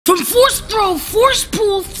From force throw, force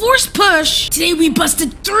pull, force push, today we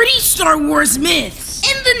busted 30 Star Wars myths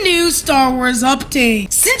in the new Star Wars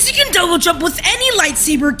update. Since you can double jump with any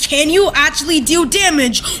lightsaber, can you actually deal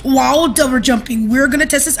damage while double jumping? We're gonna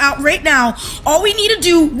test this out right now. All we need to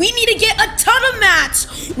do, we need to get a ton of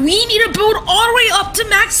mats. We need to build all the way up to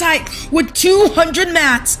max height with 200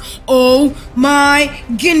 mats. Oh my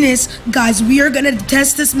goodness. Guys, we are gonna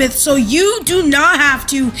test this myth so you do not have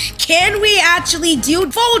to. Can we actually deal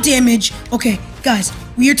full damage? Okay, guys,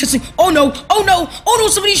 we are testing. Oh no, oh no, oh no,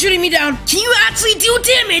 somebody's shooting me down. Can you actually deal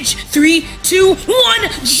damage? 3, 2, 1,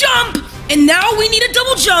 jump! And now we need a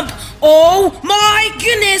double jump. Oh my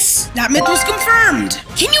goodness, that myth was confirmed.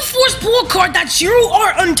 Can you force pull a card that you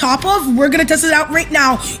are on top of? We're gonna test it out right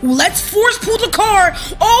now. Let's force pull the car.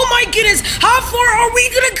 Oh my goodness, how far are we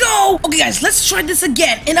gonna go? Okay guys, let's try this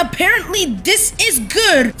again. And apparently this is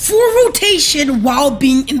good for rotation while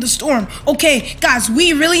being in the storm. Okay guys,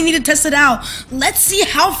 we really need to test it out. Let's see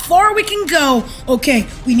how far we can go. Okay,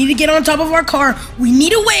 we need to get on top of our car. We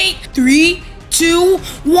need to wait. 3, 2,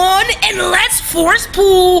 1, and let's force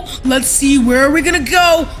pull. Let's see, where are we gonna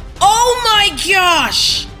go? Oh my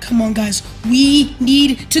gosh. Come on guys, we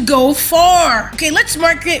need to go far. Okay, let's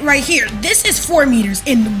mark it right here. This is 4 meters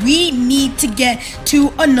and we need to get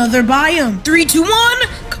to another biome. 3, 2, 1.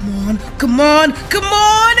 Come on, come on, come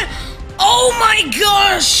on. Oh my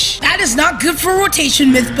gosh, that is not good for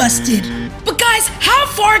rotation, myth busted. But guys, how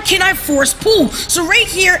far can I force pull? So right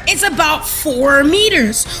here, it's about 4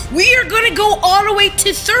 meters. We are gonna go all the way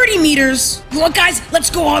to 30 meters. Look guys,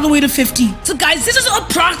 let's go all the way to 50. So guys, this is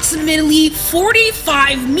approximately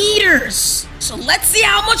 45 meters. So let's see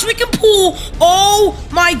how much we can pull. Oh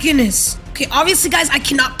my goodness. Okay, obviously guys, I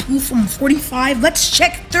cannot pull from 45. Let's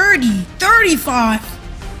check 30, 35.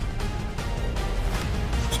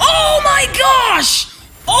 Oh my gosh!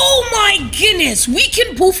 Oh my goodness! We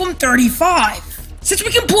can pull from 35. Since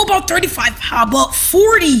we can pull about 35, how about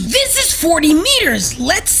 40? This is 40 meters.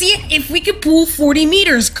 Let's see if we can pull 40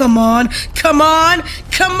 meters. Come on, come on,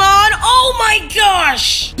 come on. Oh my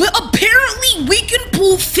gosh. But apparently we can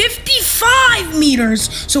pull 55 meters.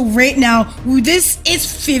 So right now, this is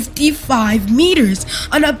 55 meters.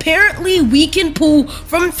 And apparently we can pull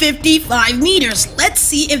from 55 meters. Let's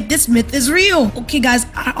see if this myth is real. Okay guys,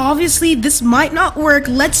 obviously this might not work.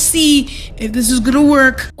 Let's see if this is gonna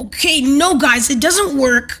work. Okay, no guys, it doesn't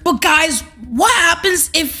work. But guys, what happens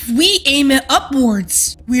if we aim it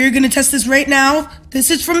upwards? We're gonna test this right now.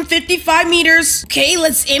 This is from 55 meters. Okay,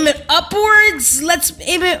 let's aim it upwards. Let's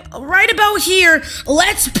aim it right about here.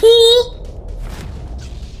 Let's pull.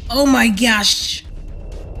 Oh my gosh.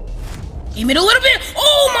 Aim it a little bit.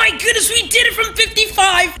 Oh my goodness, we did it from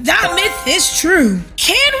 55. That myth is true.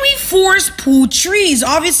 Can we force pull trees?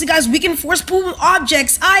 Obviously, guys, we can force pull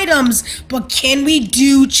objects, items, but can we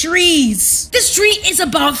do trees? This tree is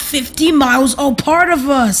about 50 miles apart of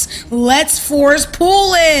us. Let's force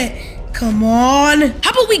pull it. Come on.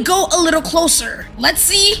 How about we go a little closer? Let's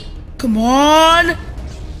see. Come on.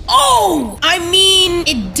 Oh, I mean,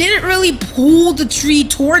 it didn't really pull the tree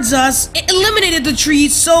towards us. It eliminated the tree,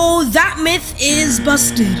 so that myth is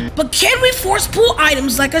busted. But can we force pull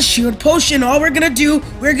items like a shield potion? All we're gonna do,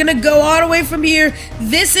 we're gonna go all the way from here.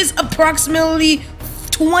 This is approximately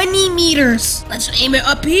 20 meters. Let's aim it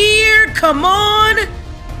up here. Come on.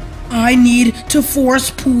 I need to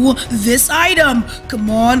force pull this item. Come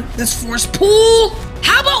on, let's force pull.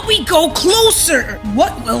 How about we go closer?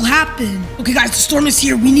 What will happen? Okay guys, the storm is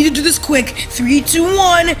here. We need to do this quick. 3, 2,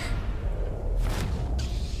 1.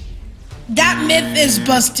 That myth is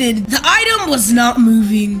busted. The item was not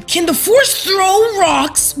moving. Can the force throw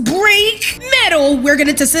rocks break metal? We're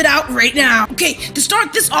gonna test it out right now. Okay, to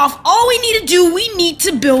start this off, all we need to do, we need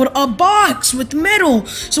to build a box with metal.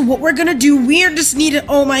 So what we're gonna do, we just need to,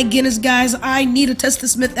 oh my goodness guys, I need to test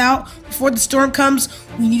this myth out before the storm comes.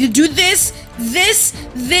 We need to do this, and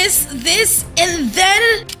then,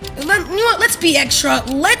 you know what, let's be extra.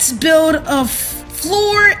 Let's build a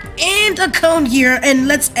floor and a cone here, and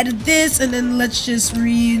let's edit this, and then let's just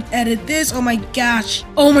re-edit this. Oh my gosh.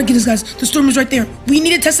 Oh my goodness guys, the storm is right there. We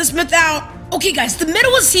need to test this myth out. Okay guys, the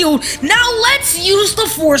metal is healed. Now let's use the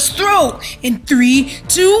force throw. In 3,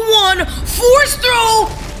 2, 1, force throw.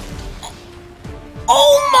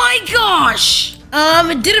 Oh my gosh.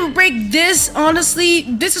 It didn't break this. Honestly,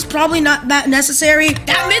 this is probably not that necessary.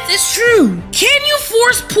 That myth is true. Can you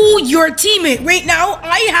force pull your teammate? Right now,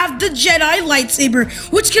 I have the Jedi lightsaber,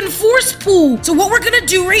 which can force pull. So what we're gonna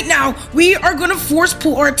do right now, we are gonna force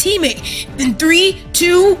pull our teammate. In 3,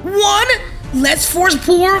 2, 1, let's force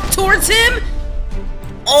pull towards him.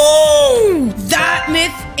 Oh, that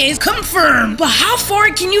myth is confirmed. But how far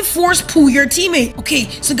can you force pull your teammate? Okay,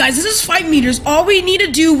 so guys, this is 5 meters. All we need to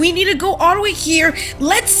do, we need to go all the way here.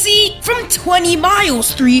 Let's see from 20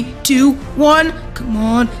 miles. 3, 2, 1. Come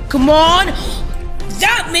on, come on.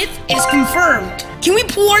 That myth is confirmed. Can we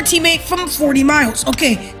pull our teammate from 40 miles?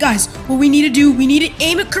 Okay, guys, what we need to do, we need to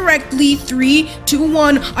aim it correctly. 3, 2,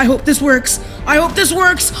 1. I hope this works. I hope this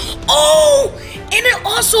works. Oh, and it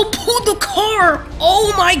also pulled the car.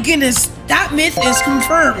 Oh my goodness, that myth is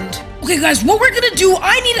confirmed. Okay, guys, what we're gonna do,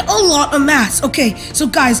 I need a lot of mats. Okay, so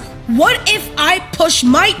guys, what if I push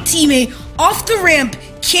my teammate off the ramp?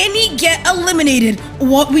 Can he get eliminated?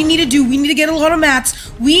 What we need to do, we need to get a lot of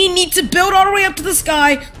mats. We need to build all the way up to the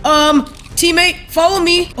sky. Teammate, follow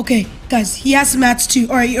me. Okay, guys, he has some mats too.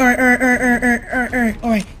 All right, all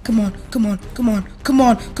right. Come on.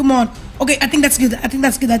 Okay, I think that's good. I think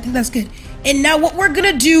that's good. And now what we're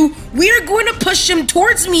gonna do, we are going to push him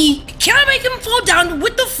towards me. Can I make him fall down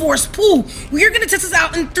with the force pull? We are gonna test this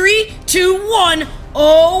out in 3, 2, 1.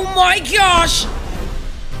 Oh my gosh.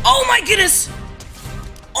 Oh my goodness.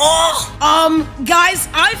 Oh, guys,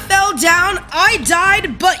 I fell down, I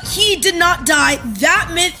died, but he did not die.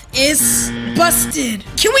 That myth is busted.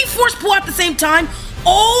 Can we force pull at the same time?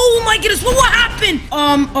 Oh my goodness, what happened?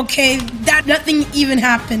 Okay, nothing even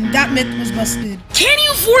happened. That myth was busted. Can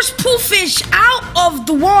you force pull fish out of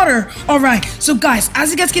the water? All right, so guys,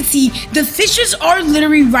 as you guys can see, the fishes are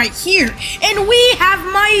literally right here. And we have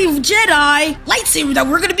my Jedi lightsaber that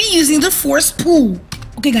we're gonna be using to force pull.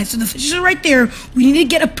 Okay, guys, so the fishes are right there. We need to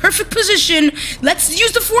get a perfect position. Let's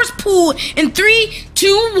use the force pull. In 3,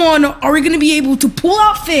 2, 1, are we going to be able to pull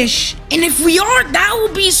out fish? And if we are, that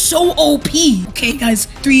will be so OP. Okay, guys,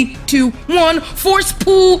 3, 2, 1, force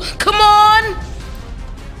pull. Come on.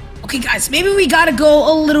 Okay, guys, maybe we got to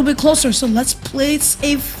go a little bit closer. So let's place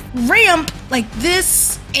a ramp like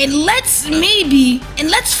this. And let's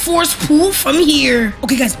force pull from here.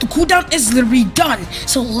 Okay, guys, the cooldown is literally done.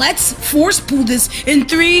 So let's force pull this in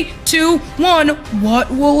 3, 2, 1. What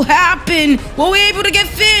will happen? Will we be able to get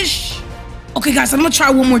fish? Okay, guys, I'm gonna try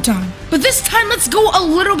one more time. But this time, let's go a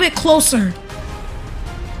little bit closer.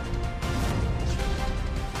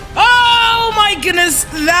 Oh my goodness,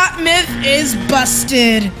 that myth is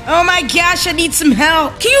busted. Oh my gosh, I need some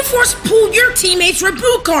help. Can you force pull your teammate's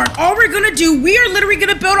reboot card? All we're gonna do, we are literally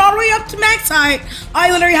gonna build all the way up to max height.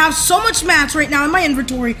 I literally have so much mats right now in my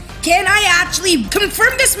inventory. Can I actually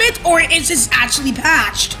confirm this myth, or is this actually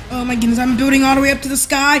patched? Oh my goodness, I'm building all the way up to the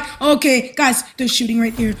sky. Okay, guys, they're shooting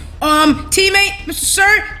right there. Teammate, Mr.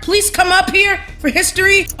 Sir, please come up here for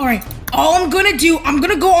history. All right, all I'm gonna do, I'm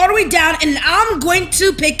gonna go all the way down, and I'm going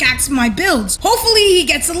to pickaxe my builds. Hopefully, he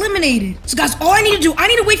gets eliminated. So, guys, all I need to do, I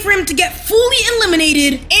need to wait for him to get fully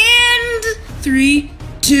eliminated. And 3,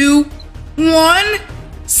 2, 1.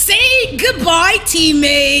 Say goodbye,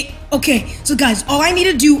 teammate. Okay, so guys, all I need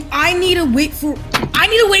to do, I need to wait for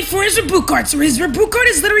his reboot card. So his reboot card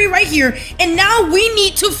is literally right here, and now we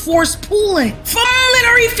need to force pull it from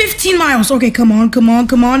literally 15 miles. Okay, come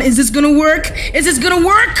on. Is this gonna work?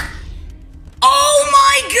 Oh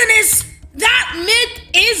my goodness! That myth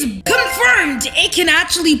is confirmed. It can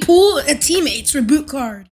actually pull a teammate's reboot card.